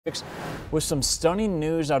With some stunning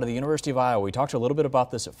news out of the University of Iowa. We talked a little bit about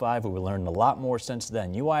this at 5, but we learned a lot more since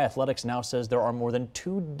then. UI Athletics now says there are more than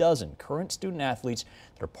 24 current student athletes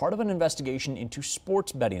that are part of an investigation into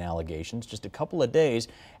sports betting allegations just a couple of days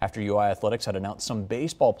after UI Athletics had announced some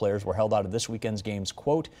baseball players were held out of this weekend's games,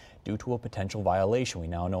 quote, due to a potential violation. We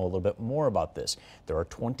now know a little bit more about this. There are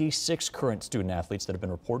 26 current student athletes that have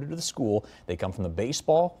been reported to the school. They come from the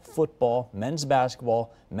baseball, football, men's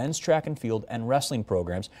basketball, men's track and field, and wrestling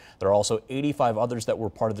programs. There are also 85 others that were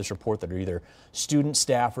part of this report that are either student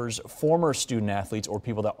staffers, former student athletes, or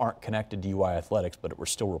people that aren't connected to UI Athletics, but it were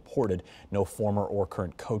still reported. No former or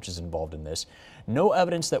current coaches involved in this. No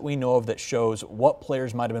evidence that we know of that shows what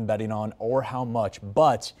players might have been betting on or how much,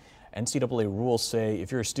 but NCAA rules say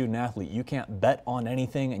if you're a student athlete, you can't bet on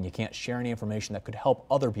anything and you can't share any information that could help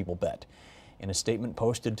other people bet. In a statement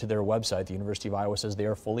posted to their website, the University of Iowa says they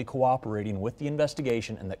are fully cooperating with the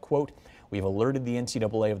investigation and that, quote, we have alerted the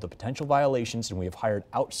NCAA of the potential violations and we have hired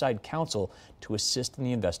outside counsel to assist in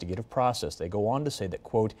the investigative process. They go on to say that,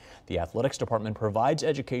 quote, the athletics department provides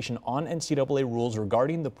education on NCAA rules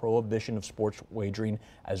regarding the prohibition of sports wagering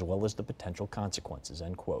as well as the potential consequences,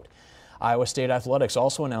 end quote. Iowa State Athletics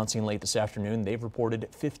also announcing late this afternoon they've reported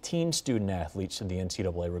 15 student athletes to the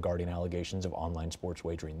NCAA regarding allegations of online sports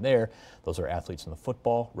wagering there. Those are athletes in the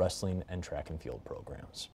football, wrestling, and track and field programs.